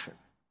compassion.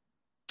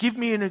 Give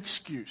me an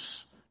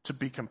excuse to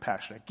be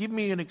compassionate. Give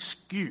me an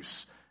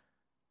excuse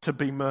to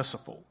be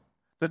merciful.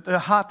 The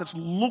heart that's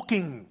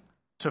looking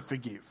to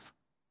forgive.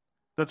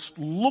 that's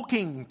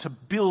looking to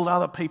build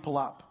other people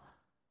up.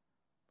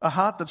 A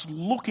heart that's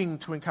looking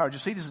to encourage. You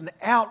see, this is an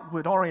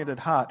outward-oriented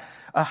heart.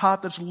 A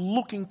heart that's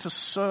looking to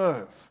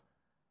serve.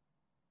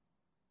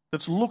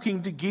 That's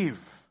looking to give.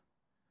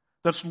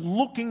 That's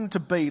looking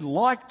to be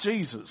like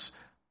Jesus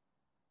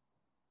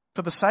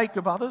for the sake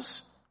of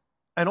others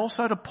and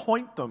also to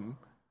point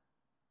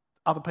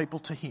other people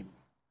to him.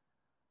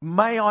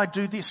 May I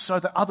do this so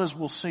that others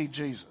will see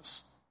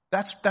Jesus.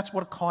 That's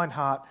what a kind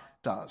heart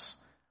does.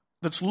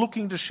 That's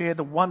looking to share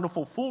the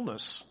wonderful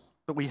fullness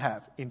that we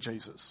have in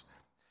Jesus.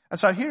 And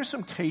so here are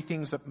some key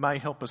things that may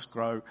help us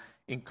grow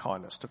in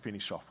kindness to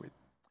finish off with.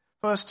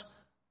 First,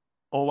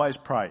 always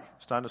pray.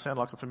 Starting to sound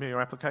like a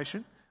familiar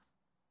application?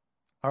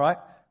 All right,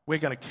 we're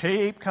going to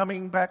keep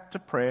coming back to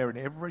prayer in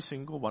every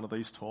single one of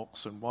these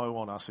talks, and woe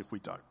on us if we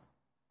don't.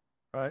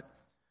 Right?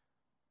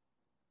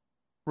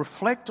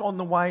 Reflect on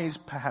the ways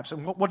perhaps,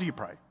 and what do you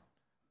pray?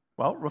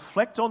 Well,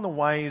 reflect on the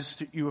ways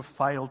that you have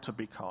failed to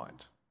be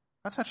kind.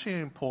 That's actually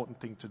an important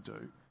thing to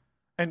do.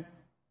 And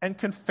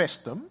confess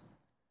them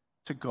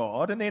to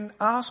God, and then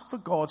ask for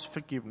God's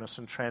forgiveness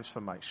and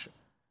transformation.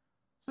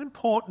 It's an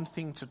important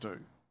thing to do.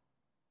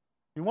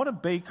 You want to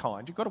be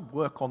kind, you've got to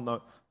work on the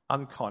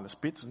unkindness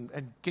bits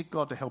and get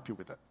God to help you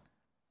with it.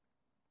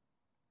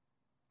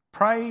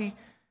 Pray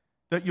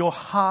that your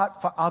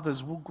heart for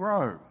others will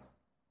grow,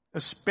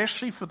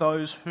 especially for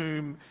those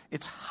whom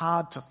it's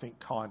hard to think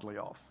kindly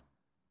of.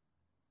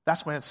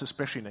 That's when it's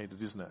especially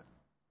needed, isn't it?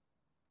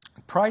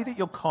 Pray that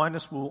your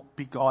kindness will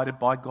be guided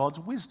by God's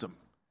wisdom,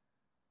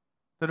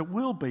 that it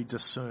will be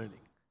discerning,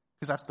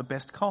 because that's the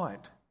best kind.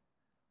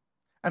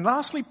 And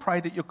lastly,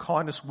 pray that your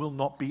kindness will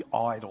not be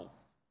idle,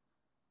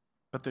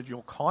 but that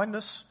your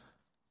kindness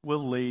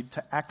will lead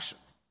to action,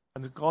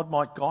 and that God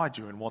might guide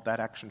you in what that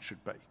action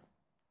should be.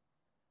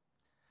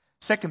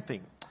 Second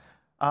thing,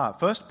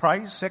 first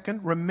pray,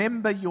 second,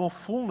 remember your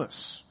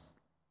fullness.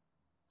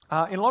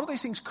 In a lot of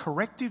these things,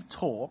 corrective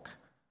talk,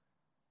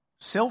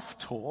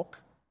 self-talk,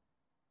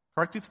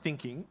 corrective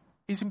thinking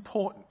is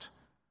important.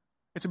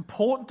 It's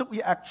important that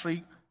we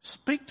actually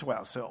speak to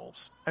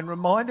ourselves and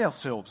remind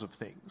ourselves of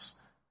things.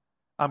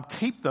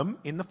 Keep them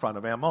in the front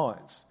of our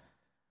minds.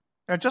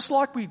 And just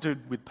like we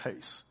did with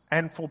peace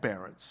and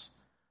forbearance,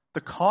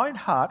 the kind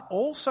heart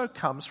also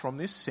comes from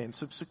this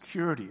sense of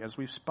security, as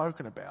we've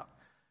spoken about.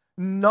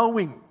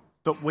 Knowing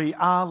that we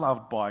are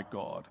loved by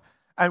God,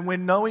 and we're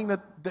knowing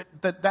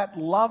that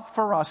love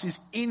for us is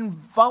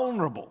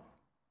invulnerable.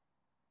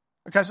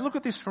 Okay, so look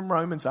at this from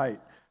Romans 8.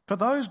 For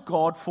those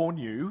God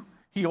foreknew,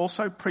 he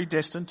also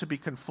predestined to be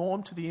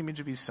conformed to the image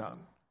of his Son,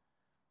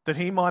 that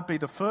he might be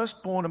the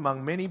firstborn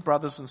among many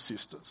brothers and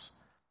sisters.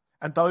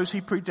 And those he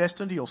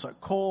predestined, he also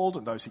called,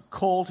 and those he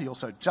called, he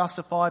also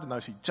justified, and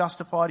those he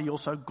justified, he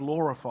also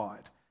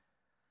glorified.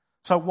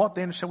 So what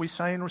then shall we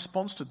say in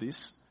response to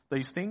these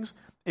things?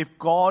 If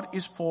God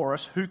is for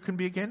us, who can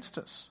be against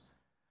us?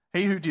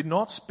 He who did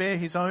not spare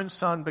his own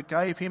Son, but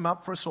gave him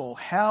up for us all,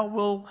 how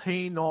will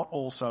he not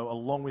also,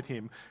 along with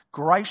him,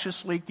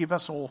 graciously give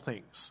us all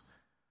things?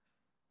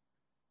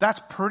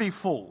 That's pretty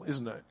full,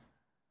 isn't it?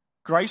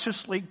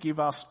 Graciously give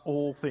us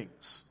all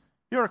things.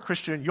 You're a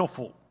Christian, you're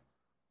full.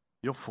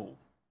 You're full.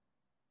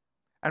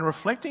 And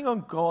reflecting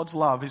on God's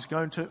love is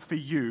going to, for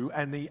you,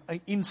 and the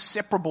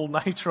inseparable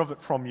nature of it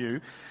from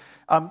you,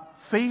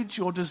 feeds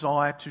your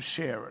desire to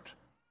share it.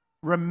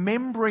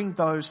 Remembering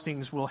those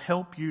things will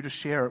help you to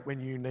share it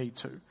when you need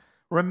to.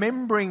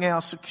 Remembering our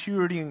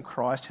security in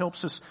Christ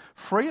helps us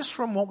free us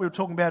from what we were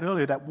talking about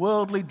earlier, that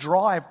worldly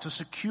drive to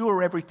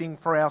secure everything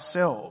for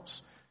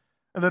ourselves,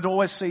 and that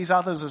always sees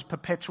others as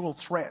perpetual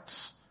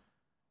threats.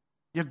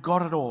 You've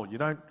got it all.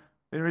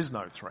 There is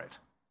no threat.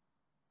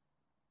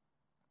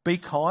 Be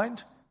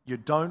kind. You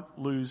don't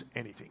lose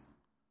anything.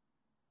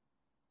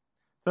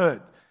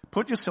 Third,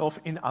 put yourself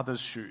in others'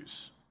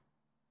 shoes.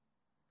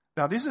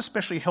 Now, this is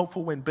especially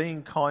helpful when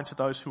being kind to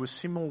those who are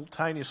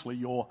simultaneously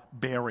you're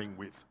bearing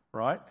with,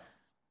 right?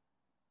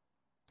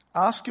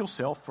 Ask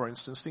yourself, for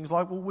instance, things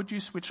like, well, would you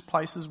switch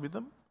places with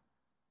them?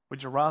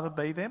 Would you rather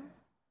be them?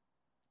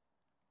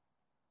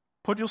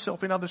 Put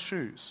yourself in others'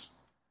 shoes.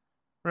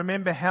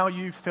 Remember how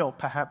you felt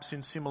perhaps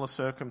in similar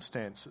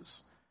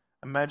circumstances.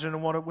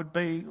 Imagine what it would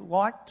be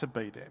like to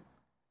be them.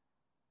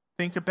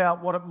 Think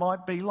about what it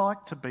might be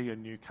like to be a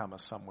newcomer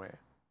somewhere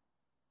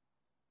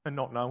and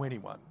not know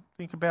anyone.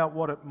 Think about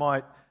what it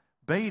might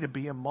be to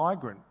be a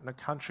migrant in a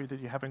country that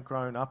you haven't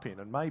grown up in,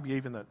 and maybe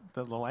even that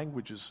the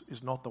language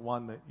is not the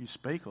one that you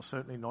speak, or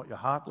certainly not your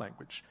heart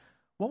language.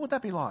 What would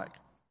that be like?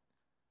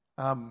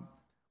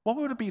 What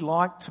would it be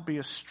like to be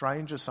a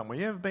stranger somewhere?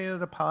 You ever been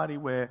at a party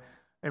where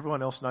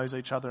everyone else knows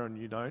each other and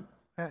you don't?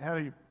 How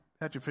do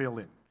you feel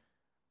then?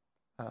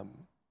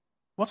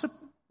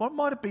 What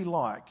might it be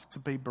like to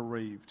be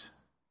bereaved,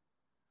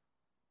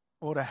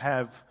 or to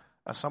have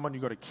someone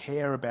you've got to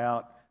care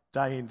about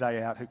day in,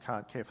 day out who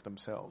can't care for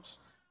themselves?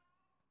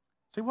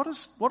 See, what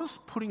does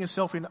putting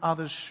yourself in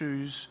others'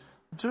 shoes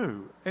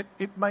do?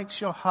 It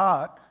makes your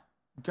heart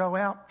go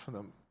out for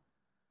them.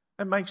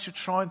 It makes you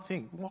try and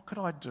think, what could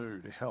I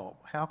do to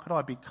help? How could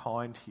I be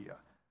kind here?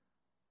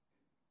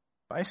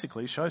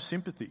 Basically, show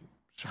sympathy,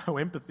 show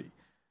empathy.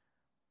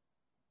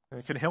 And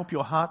it can help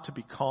your heart to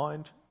be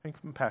kind and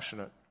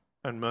compassionate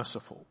and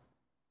merciful.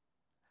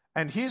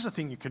 And here's the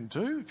thing you can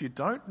do. If you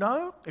don't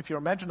know, if your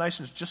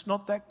imagination is just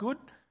not that good,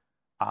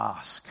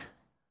 ask.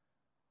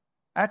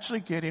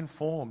 Actually get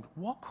informed.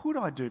 What could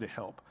I do to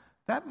help?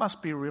 That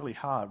must be really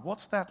hard.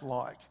 What's that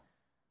like?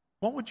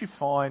 What would you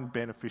find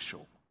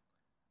beneficial?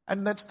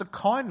 And that's the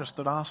kindness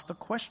that asks the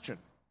question.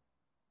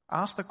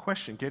 Ask the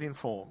question, get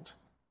informed.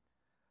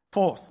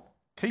 Fourth,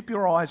 keep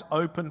your eyes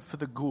open for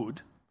the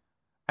good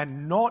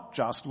and not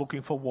just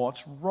looking for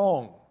what's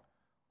wrong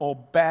or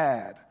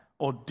bad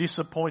or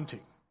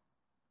disappointing.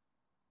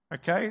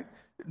 Okay?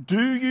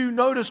 Do you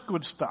notice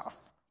good stuff?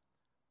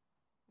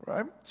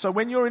 Right? So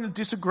when you're in a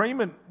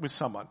disagreement with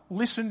someone,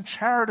 listen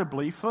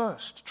charitably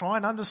first. Try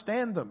and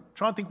understand them.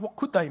 Try and think, what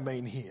could they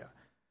mean here?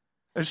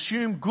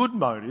 Assume good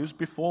motives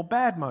before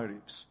bad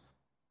motives.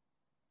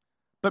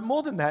 But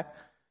more than that,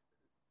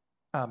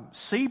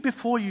 see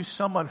before you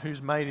someone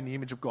who's made in the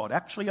image of God.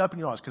 Actually open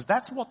your eyes, because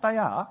that's what they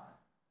are.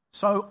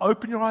 So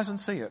open your eyes and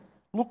see it.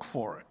 Look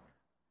for it.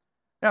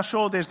 Now,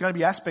 sure, there's going to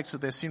be aspects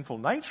of their sinful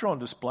nature on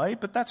display,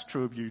 but that's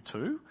true of you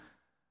too.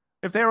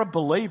 If they're a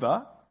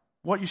believer,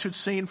 what you should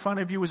see in front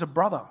of you is a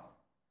brother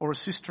or a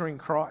sister in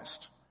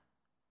Christ.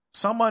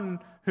 Someone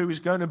who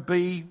is going to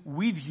be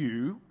with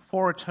you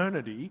for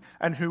eternity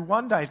and who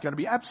one day is going to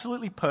be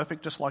absolutely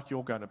perfect just like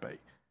you're going to be.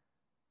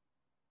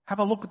 Have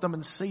a look at them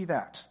and see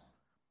that.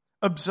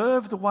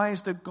 Observe the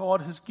ways that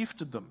God has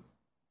gifted them.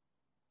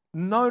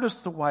 Notice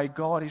the way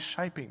God is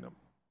shaping them.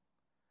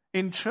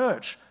 In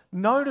church,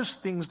 notice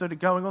things that are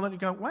going on that you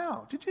go,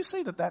 wow, did you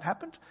see that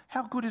happened?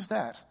 How good is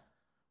that?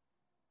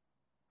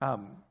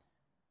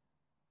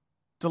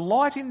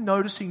 Delight in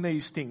noticing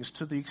these things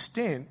to the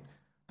extent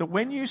that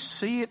when you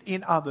see it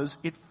in others,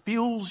 it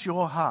fills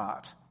your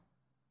heart.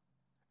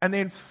 And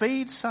then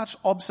feed such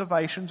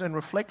observations and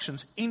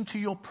reflections into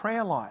your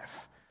prayer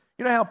life.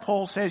 You know how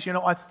Paul says,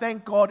 I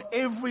thank God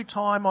every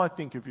time I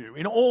think of you.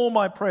 In all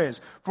my prayers,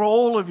 for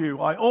all of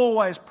you, I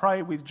always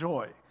pray with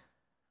joy.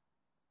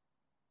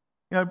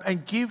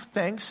 And give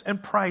thanks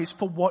and praise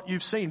for what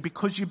you've seen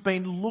because you've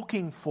been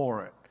looking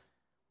for it.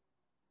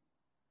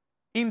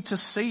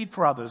 Intercede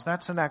for others,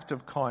 that's an act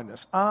of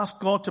kindness. Ask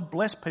God to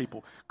bless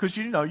people because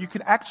you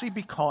can actually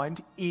be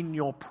kind in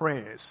your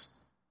prayers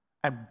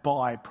and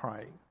by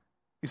praying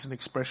is an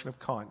expression of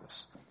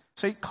kindness.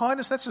 See,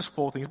 kindness, that's just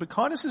 4 things, but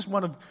kindness is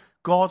one of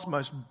God's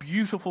most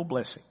beautiful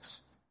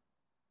blessings.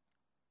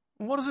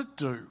 And what does it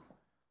do?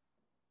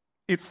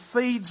 It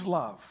feeds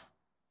love.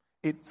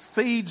 It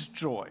feeds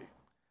joy.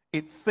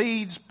 It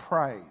feeds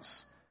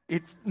praise.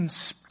 It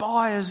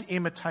inspires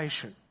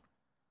imitation.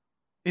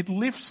 It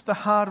lifts the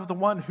heart of the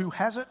one who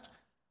has it,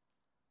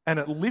 and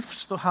it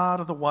lifts the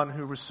heart of the one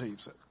who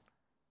receives it.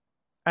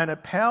 And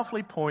it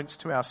powerfully points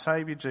to our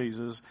Saviour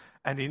Jesus,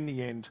 and in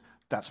the end,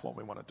 that's what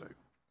we want to do.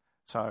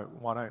 So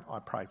why don't I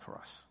pray for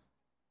us?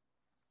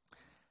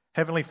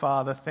 Heavenly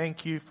Father,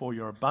 thank you for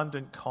your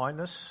abundant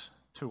kindness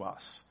to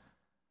us,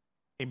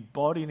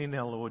 embodied in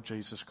our Lord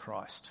Jesus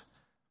Christ.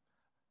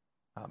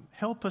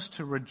 Help us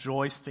to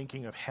rejoice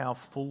thinking of how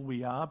full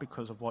we are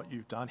because of what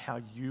you've done,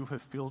 how you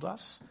have filled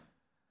us.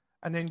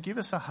 And then give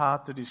us a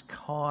heart that is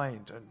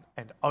kind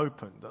and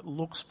open, that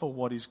looks for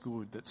what is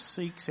good, that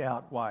seeks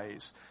out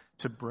ways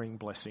to bring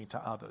blessing to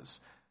others.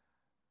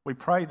 We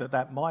pray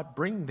that might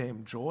bring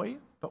them joy,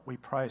 but we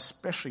pray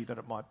especially that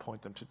it might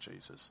point them to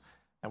Jesus.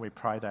 And we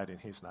pray that in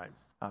his name.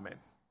 Amen.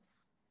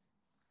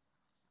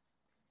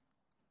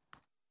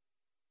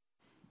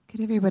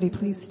 Could everybody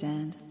please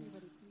stand?